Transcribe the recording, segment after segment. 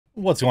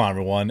What's going on,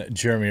 everyone?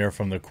 Jeremy here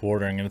from the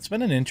Quartering, and it's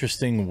been an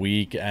interesting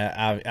week.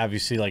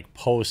 Obviously, like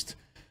post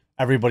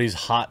everybody's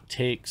hot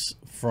takes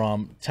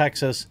from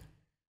Texas,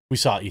 we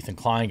saw Ethan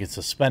Klein get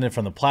suspended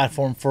from the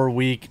platform for a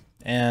week,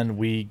 and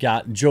we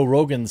got Joe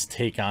Rogan's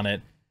take on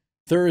it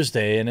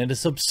Thursday, and it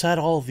has upset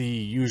all the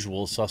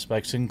usual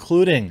suspects,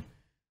 including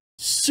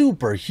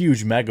super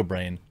huge mega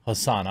brain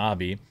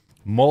Hasan,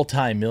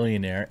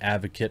 multi-millionaire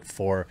advocate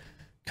for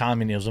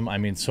communism, I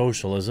mean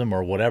socialism,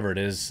 or whatever it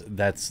is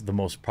that's the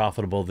most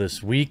profitable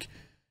this week.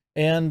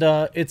 And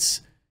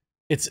it's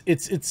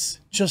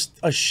just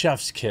a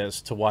chef's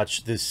kiss to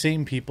watch the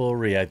same people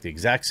react the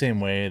exact same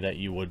way that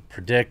you would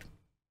predict.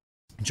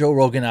 Joe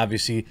Rogan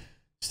obviously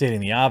stating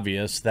the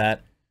obvious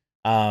that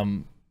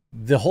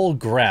the whole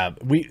grab,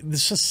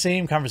 this is the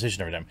same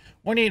conversation every time.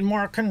 We need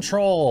more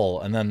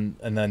control, and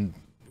then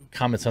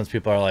common sense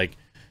people are like,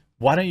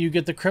 why don't you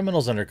get the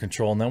criminals under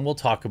control, and then we'll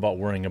talk about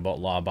worrying about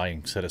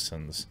law-abiding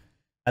citizens.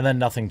 And then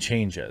nothing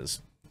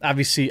changes.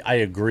 Obviously, I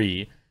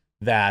agree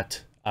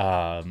that,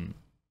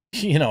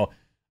 you know,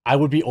 I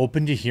would be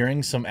open to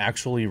hearing some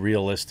actually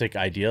realistic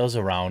ideas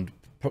around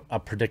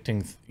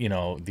predicting, you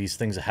know, these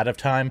things ahead of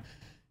time.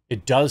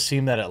 It does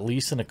seem that at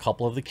least in a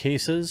couple of the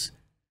cases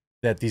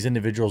that these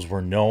individuals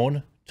were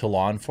known to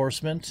law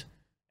enforcement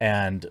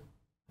and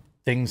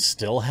things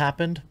still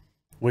happened,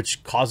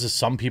 which causes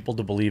some people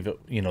to believe,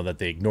 you know, that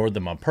they ignored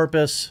them on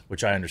purpose,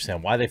 which I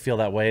understand why they feel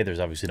that way. There's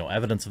obviously no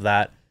evidence of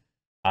that.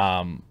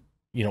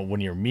 You know,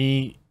 when you're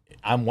me,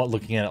 I'm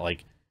looking at it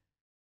like,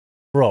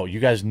 bro, you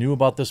guys knew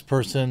about this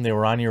person, they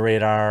were on your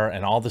radar,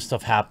 and all this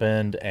stuff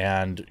happened,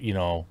 and, you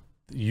know,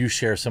 you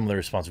share some of the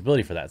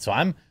responsibility for that. So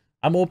I'm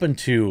open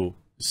to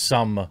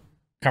some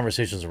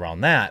conversations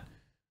around that.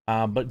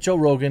 But Joe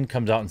Rogan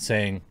comes out and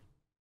saying,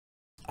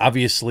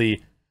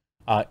 obviously,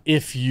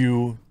 if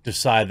you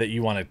decide that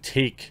you want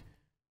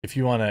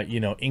to you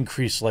know,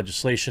 increase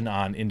legislation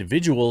on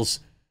individuals'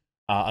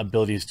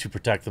 abilities to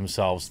protect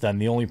themselves, then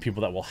the only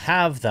people that will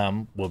have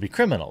them will be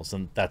criminals,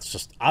 and that's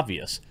just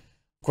obvious.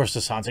 Of course,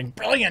 Hasan saying,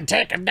 brilliant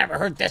take, I've never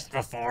heard this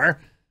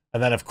before.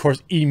 And then, of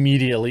course,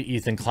 immediately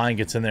Ethan Klein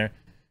gets in there.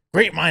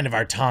 Great mind of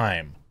our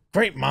time.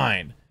 Great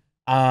mind.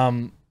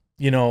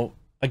 You know,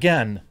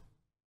 again,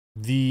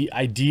 the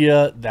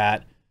idea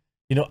that,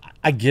 you know,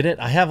 I get it.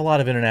 I have a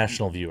lot of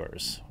international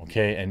viewers,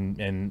 okay?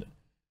 And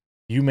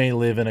you may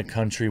live in a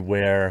country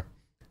where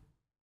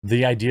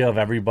the idea of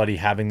everybody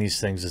having these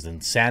things is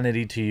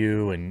insanity to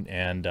you,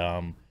 and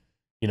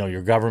you know,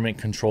 your government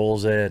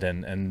controls it,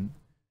 and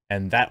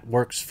that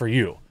works for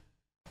you.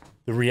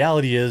 The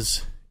reality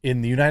is,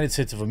 in the United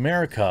States of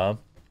America,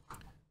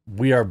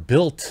 we are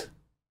built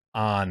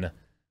on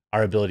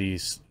our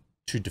abilities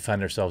to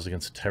defend ourselves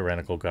against a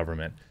tyrannical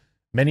government.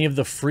 Many of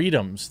the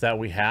freedoms that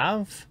we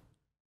have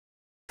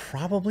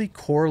probably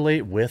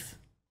correlate with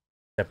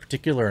that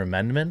particular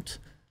amendment,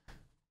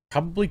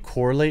 probably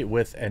correlate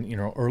with, and, you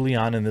know, early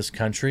on in this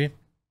country,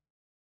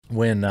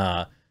 when, you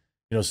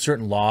know,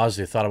 certain laws,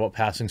 they thought about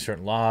passing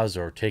certain laws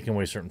or taking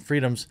away certain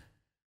freedoms.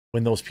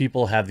 When those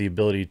people have the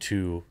ability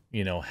to,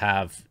 you know,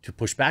 have to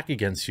push back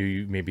against you,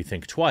 you maybe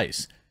think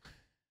twice.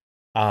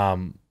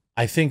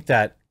 I think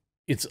that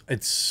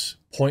it's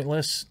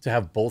pointless to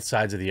have both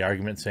sides of the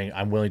argument saying,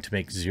 I'm willing to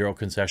make zero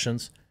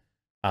concessions,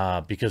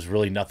 because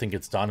really nothing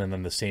gets done, and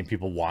then the same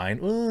people whine,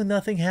 oh,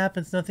 nothing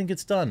happens, nothing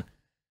gets done.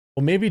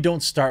 Well, maybe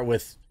don't start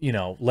with, you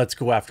know, let's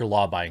go after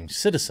law-abiding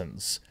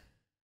citizens.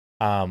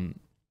 You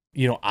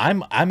know,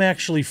 I'm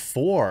actually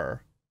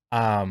for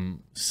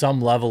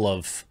some level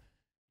of,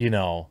 you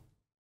know,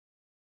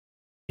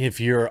 if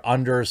you're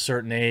under a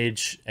certain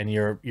age and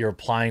you're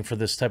applying for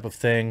this type of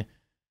thing,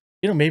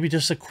 you know, maybe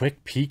just a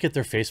quick peek at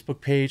their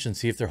Facebook page and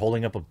see if they're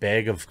holding up a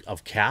bag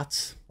of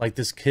cats like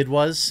this kid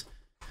was.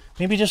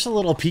 Maybe just a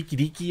little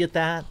peeky-deeky at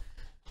that.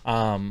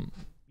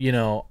 You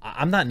know,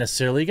 I'm not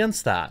necessarily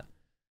against that.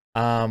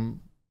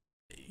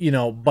 You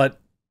know, but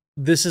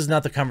this is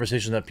not the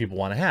conversation that people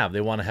want to have. They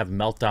want to have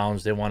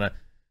meltdowns. They want to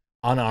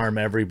unarm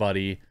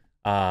everybody.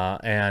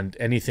 And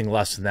anything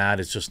less than that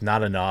is just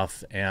not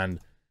enough. And,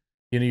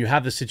 you know, you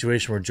have the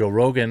situation where Joe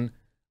Rogan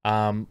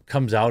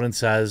comes out and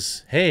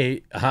says,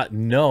 hey,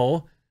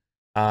 no,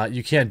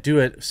 you can't do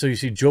it. So you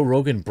see Joe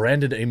Rogan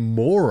branded a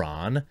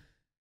moron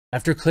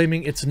after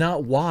claiming it's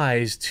not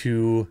wise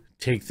to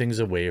take things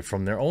away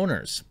from their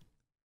owners.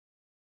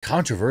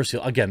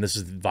 Controversial. Again, this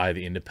is via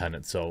the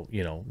Independent, so,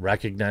 you know,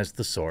 recognize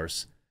the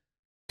source.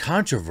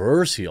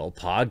 Controversial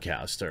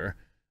podcaster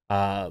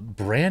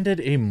branded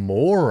a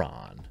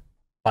moron.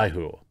 By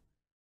who?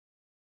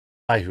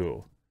 By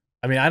who?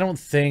 I mean, I don't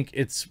think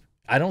it's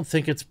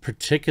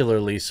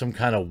particularly some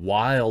kind of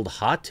wild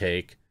hot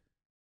take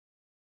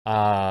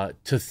to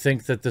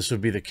think that this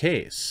would be the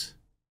case,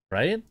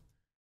 right?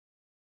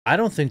 I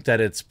don't think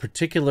that it's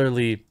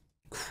particularly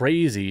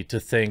crazy to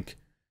think,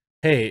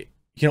 hey,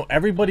 you know,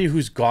 everybody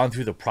who's gone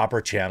through the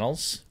proper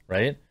channels,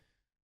 right?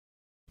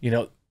 You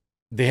know,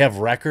 they have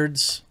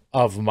records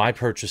of my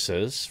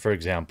purchases, for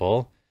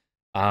example,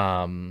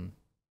 you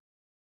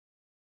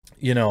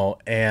know,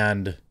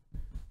 and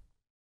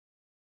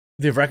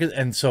they've records,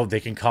 and so they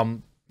can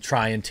come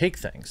try and take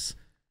things.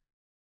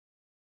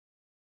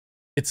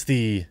 It's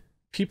the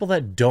people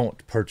that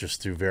don't purchase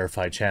through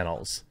verified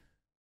channels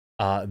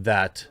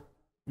that,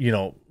 you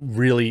know,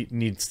 really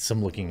needs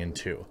some looking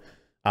into.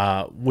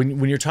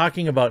 When you're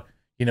talking about,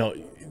 you know,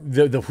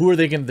 who are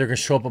they going? They're going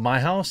to show up at my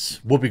house.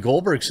 Whoopi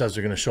Goldberg says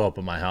they're going to show up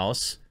at my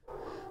house.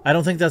 I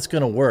don't think that's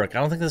going to work. I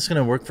don't think that's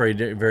going to work very,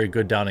 very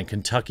good down in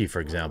Kentucky, for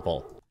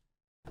example.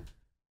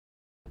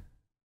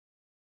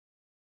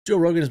 Joe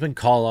Rogan has been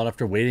called out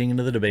after wading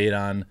into the debate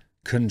on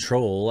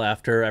control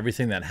after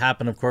everything that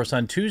happened, of course,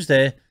 on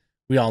Tuesday.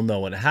 We all know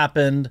what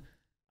happened.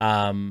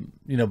 You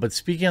know, but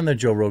speaking on the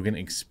Joe Rogan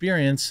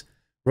experience,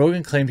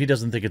 Rogan claimed he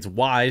doesn't think it's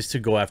wise to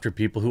go after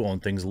people who own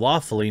things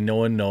lawfully. No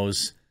one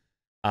knows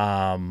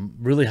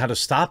really how to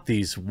stop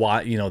these,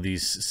 you know,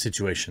 these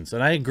situations.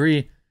 And I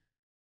agree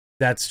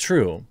that's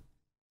true.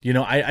 You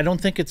know, I don't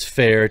think it's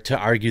fair to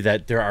argue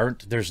that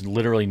there's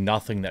literally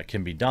nothing that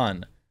can be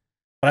done.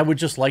 But I would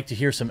just like to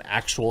hear some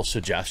actual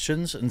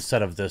suggestions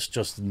instead of this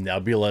just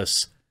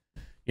nebulous,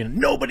 you know,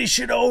 nobody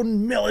should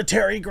own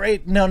military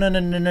grade. No.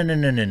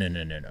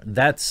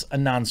 That's a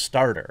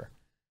non-starter.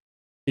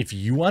 If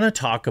you want to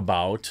talk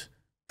about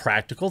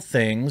practical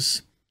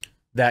things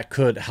that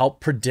could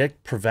help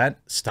predict, prevent,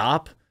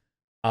 stop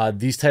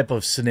these type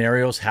of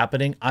scenarios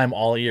happening, I'm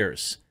all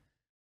ears.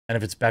 And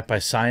if it's backed by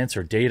science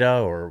or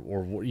data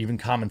or even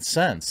common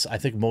sense, I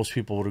think most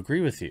people would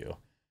agree with you.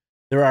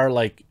 There are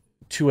like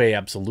 2A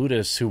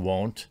absolutists who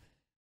won't,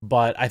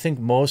 but I think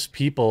most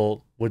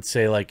people would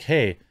say like,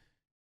 hey,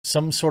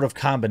 some sort of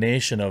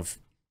combination of,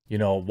 you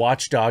know,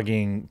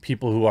 watchdogging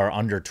people who are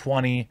under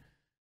 20,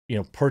 you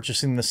know,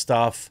 purchasing the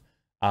stuff,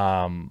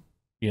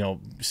 you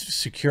know,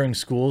 securing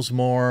schools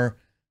more,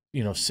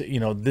 you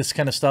know, this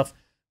kind of stuff.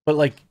 But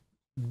like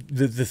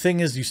the thing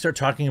is, you start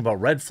talking about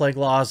red flag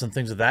laws and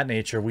things of that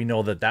nature, we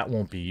know that that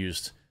won't be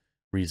used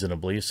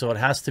reasonably. So it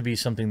has to be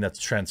something that's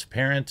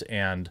transparent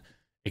and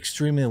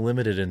extremely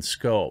limited in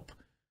scope,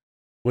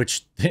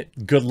 which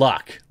good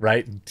luck,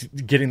 right?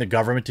 Getting the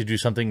government to do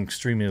something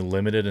extremely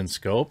limited in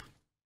scope.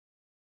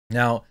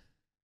 Now,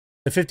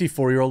 the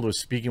 54-year-old was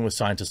speaking with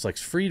scientists like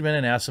Friedman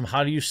and asked him,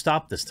 how do you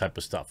stop this type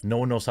of stuff? No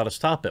one knows how to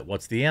stop it.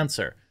 What's the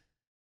answer?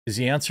 Is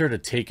the answer to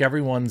take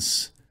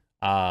everyone's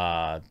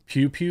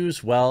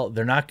pew-pews? Well,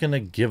 they're not going to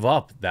give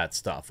up that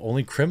stuff.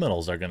 Only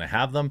criminals are going to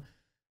have them.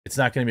 It's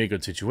not going to be a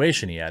good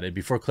situation, he added,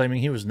 before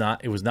claiming it was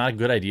not a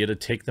good idea to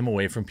take them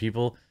away from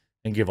people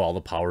and give all the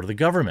power to the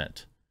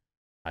government.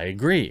 I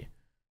agree.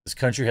 This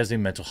country has a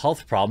mental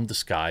health problem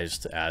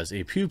disguised as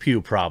a pew-pew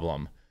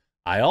problem.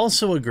 I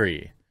also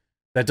agree.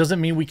 That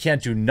doesn't mean we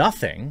can't do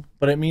nothing,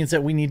 but it means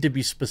that we need to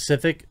be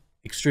specific,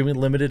 extremely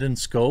limited in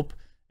scope,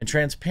 and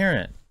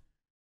transparent.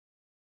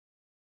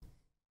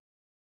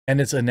 And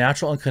it's a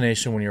natural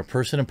inclination when you're a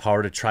person in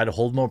power to try to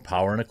hold more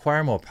power and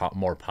acquire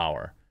more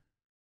power.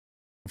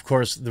 Of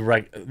course,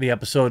 the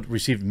episode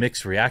received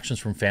mixed reactions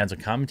from fans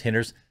and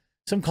commentators,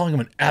 some calling him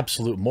an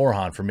absolute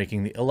moron for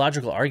making the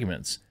illogical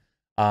arguments.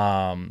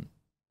 But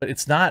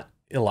it's not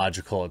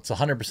illogical. It's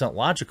 100%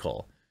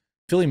 logical.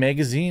 Philly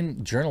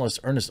Magazine journalist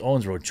Ernest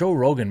Owens wrote, Joe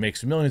Rogan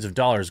makes millions of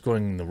dollars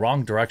going in the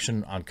wrong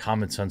direction on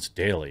Common Sense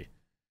Daily.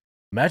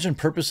 Imagine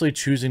purposely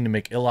choosing to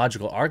make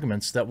illogical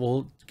arguments that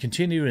will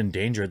continue to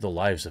endanger the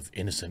lives of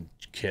innocent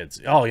kids.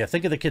 Oh, yeah,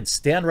 think of the kids.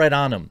 Stand right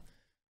on them.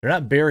 They're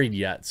not buried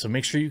yet, so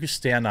make sure you can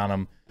stand on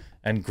them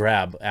and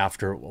grab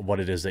after what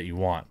it is that you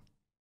want.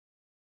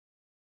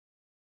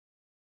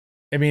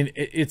 I mean,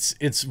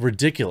 it's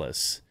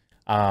ridiculous.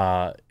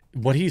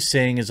 What he's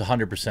saying is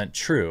 100%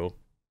 true.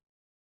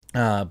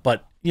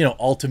 But, you know,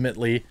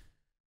 ultimately,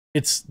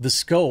 it's the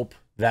scope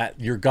that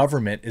your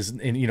government is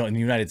in, you know, in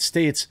the United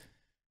States,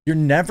 you're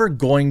never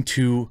going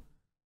to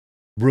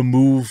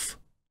remove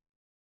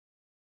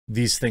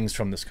these things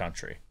from this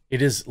country.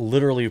 It is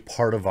literally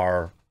part of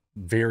our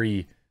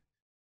very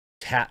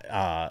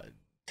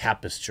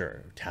tapestry.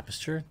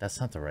 Tapestry?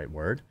 That's not the right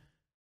word.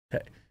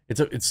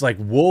 It's like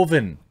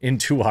woven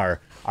into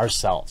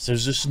ourselves.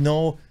 There's just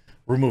no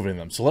removing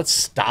them. So let's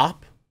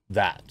stop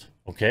that.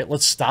 Okay,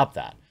 let's stop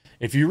that.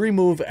 If you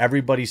remove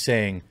everybody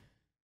saying,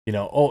 you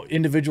know, oh,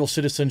 individual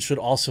citizens should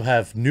also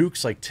have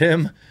nukes like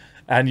Tim,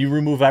 and you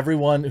remove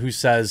everyone who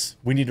says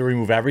we need to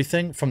remove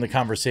everything from the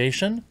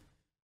conversation,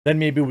 then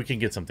maybe we can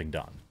get something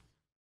done.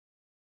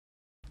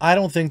 I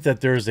don't think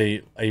that there's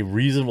a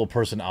reasonable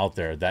person out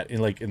there that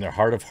in their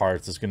heart of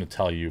hearts is going to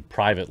tell you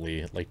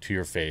privately, like to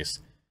your face,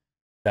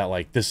 that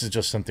like this is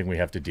just something we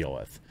have to deal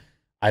with.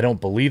 I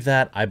don't believe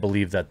that. I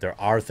believe that there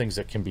are things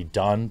that can be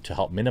done to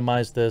help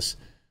minimize this.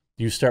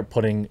 You start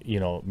putting, you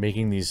know,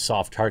 making these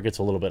soft targets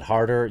a little bit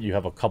harder. You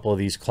have a couple of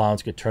these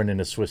clowns get turned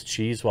into Swiss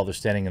cheese while they're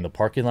standing in the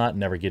parking lot,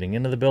 never getting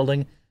into the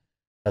building.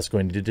 That's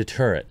going to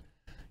deter it.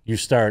 You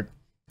start,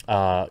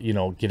 you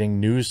know, getting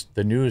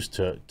the news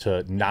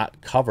to not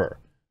cover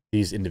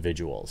these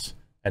individuals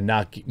and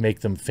not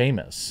make them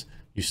famous.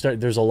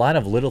 There's a lot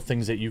of little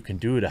things that you can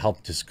do to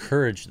help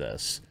discourage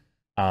this.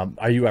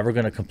 Are you ever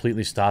going to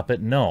completely stop it?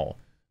 No.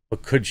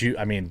 But could you,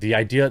 I mean, the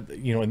idea,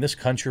 you know, in this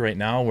country right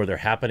now where they're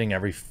happening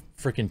every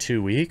freaking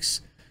 2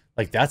 weeks,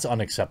 like that's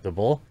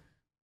unacceptable.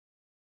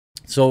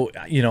 So,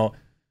 you know,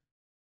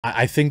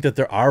 I think that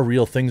there are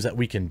real things that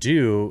we can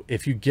do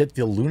if you get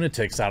the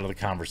lunatics out of the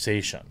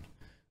conversation.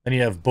 Then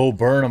you have Bo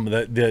Burnham,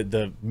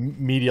 the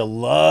media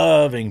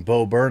loving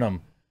Bo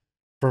Burnham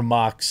for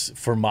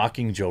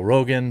mocking Joe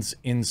Rogan's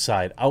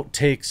inside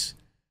outtakes.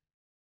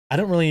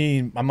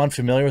 I'm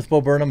unfamiliar with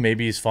Bo Burnham.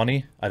 Maybe he's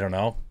funny. I don't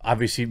know.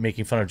 Obviously,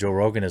 making fun of Joe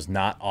Rogan is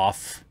not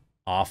off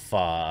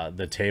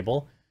the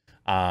table.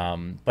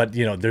 But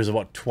you know, there's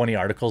about 20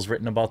 articles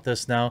written about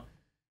this now.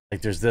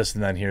 Like there's this,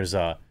 and then here's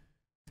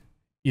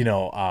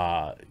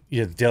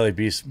Daily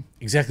Beast.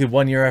 Exactly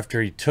 1 year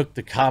after he took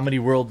the comedy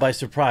world by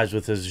surprise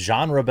with his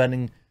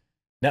genre-bending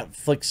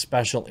Netflix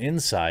special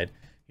Inside,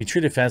 he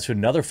treated fans to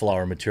another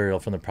flower material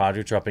from the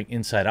project, dropping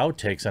inside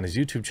outtakes on his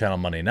YouTube channel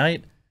Monday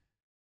night.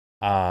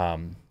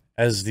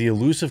 As the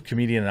elusive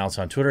comedian announced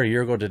on Twitter, a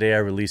year ago today, I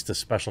released a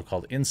special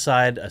called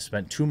Inside. I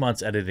spent 2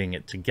 months editing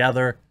it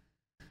together.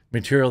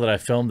 Material that I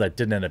filmed that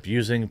didn't end up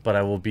using, but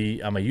I will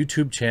be on my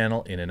YouTube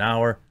channel in an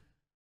hour.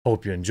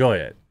 Hope you enjoy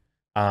it.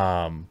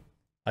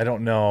 I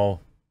don't know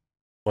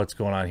what's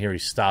going on here.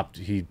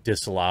 He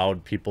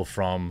disallowed people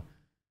from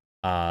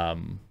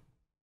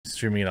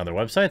streaming it on their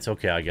websites.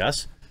 Okay, I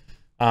guess.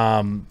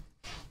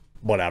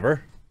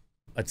 Whatever.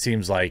 It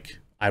seems like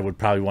I would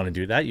probably want to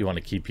do that. You want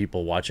to keep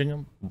people watching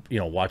them, you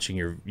know, watching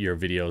your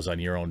videos on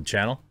your own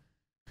channel.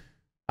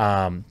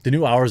 The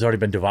new hour has already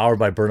been devoured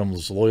by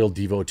Burnham's loyal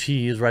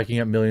devotees, racking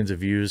up millions of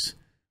views,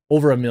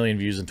 over 1 million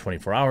views in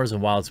 24 hours.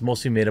 And while it's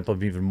mostly made up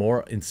of even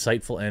more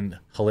insightful and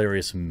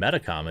hilarious meta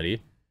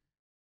comedy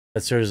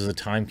that serves as a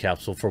time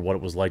capsule for what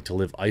it was like to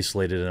live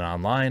isolated and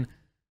online,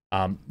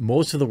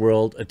 most of the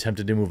world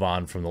attempted to move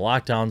on from the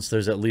lockdowns.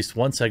 There's at least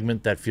one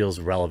segment that feels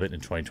relevant in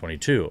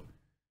 2022.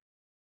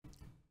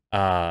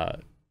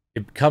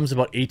 It comes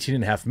about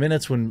 18.5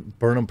 minutes when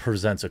Burnham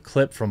presents a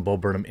clip from Bo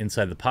Burnham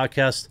inside the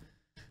podcast.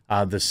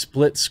 The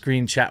split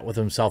screen chat with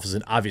himself is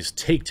an obvious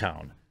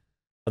takedown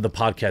of the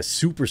podcast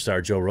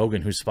superstar Joe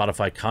Rogan, whose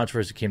Spotify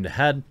controversy came to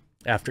head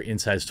after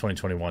Inside's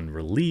 2021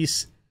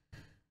 release.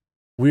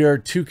 We are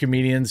two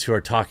comedians who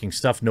are talking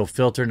stuff, no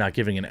filter, not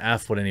giving an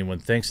F what anyone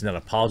thinks, and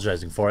not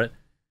apologizing for it.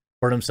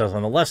 Burnham says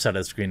on the left side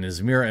of the screen,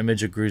 his mirror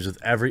image agrees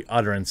with every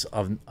utterance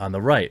on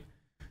the right.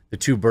 The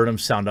two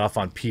Burnhams sound off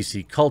on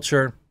PC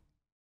culture,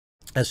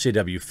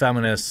 SJW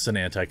feminists, and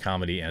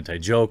anti-comedy,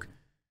 anti-joke.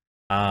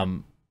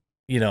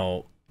 You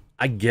know,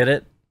 I get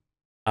it.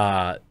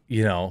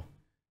 You know,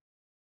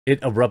 it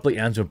abruptly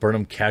ends when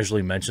Burnham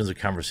casually mentions a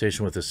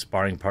conversation with his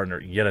sparring partner,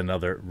 yet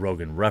another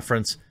Rogan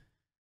reference.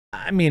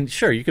 I mean,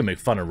 sure, you can make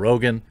fun of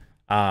Rogan.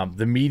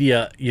 The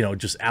media, you know,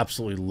 just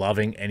absolutely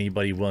loving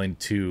anybody willing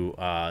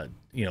to,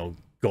 you know,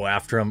 go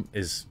after him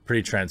is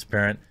pretty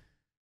transparent.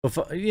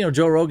 But, you know,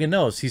 Joe Rogan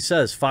knows. He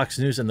says Fox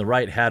News and the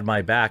right had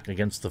my back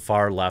against the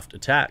far left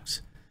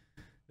attacks.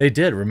 They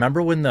did.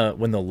 Remember when the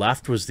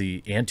left was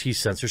the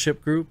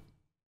anti-censorship group?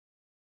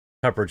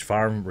 Pepperidge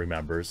Farm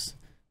remembers.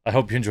 I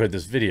hope you enjoyed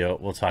this video.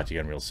 We'll talk to you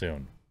again real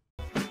soon.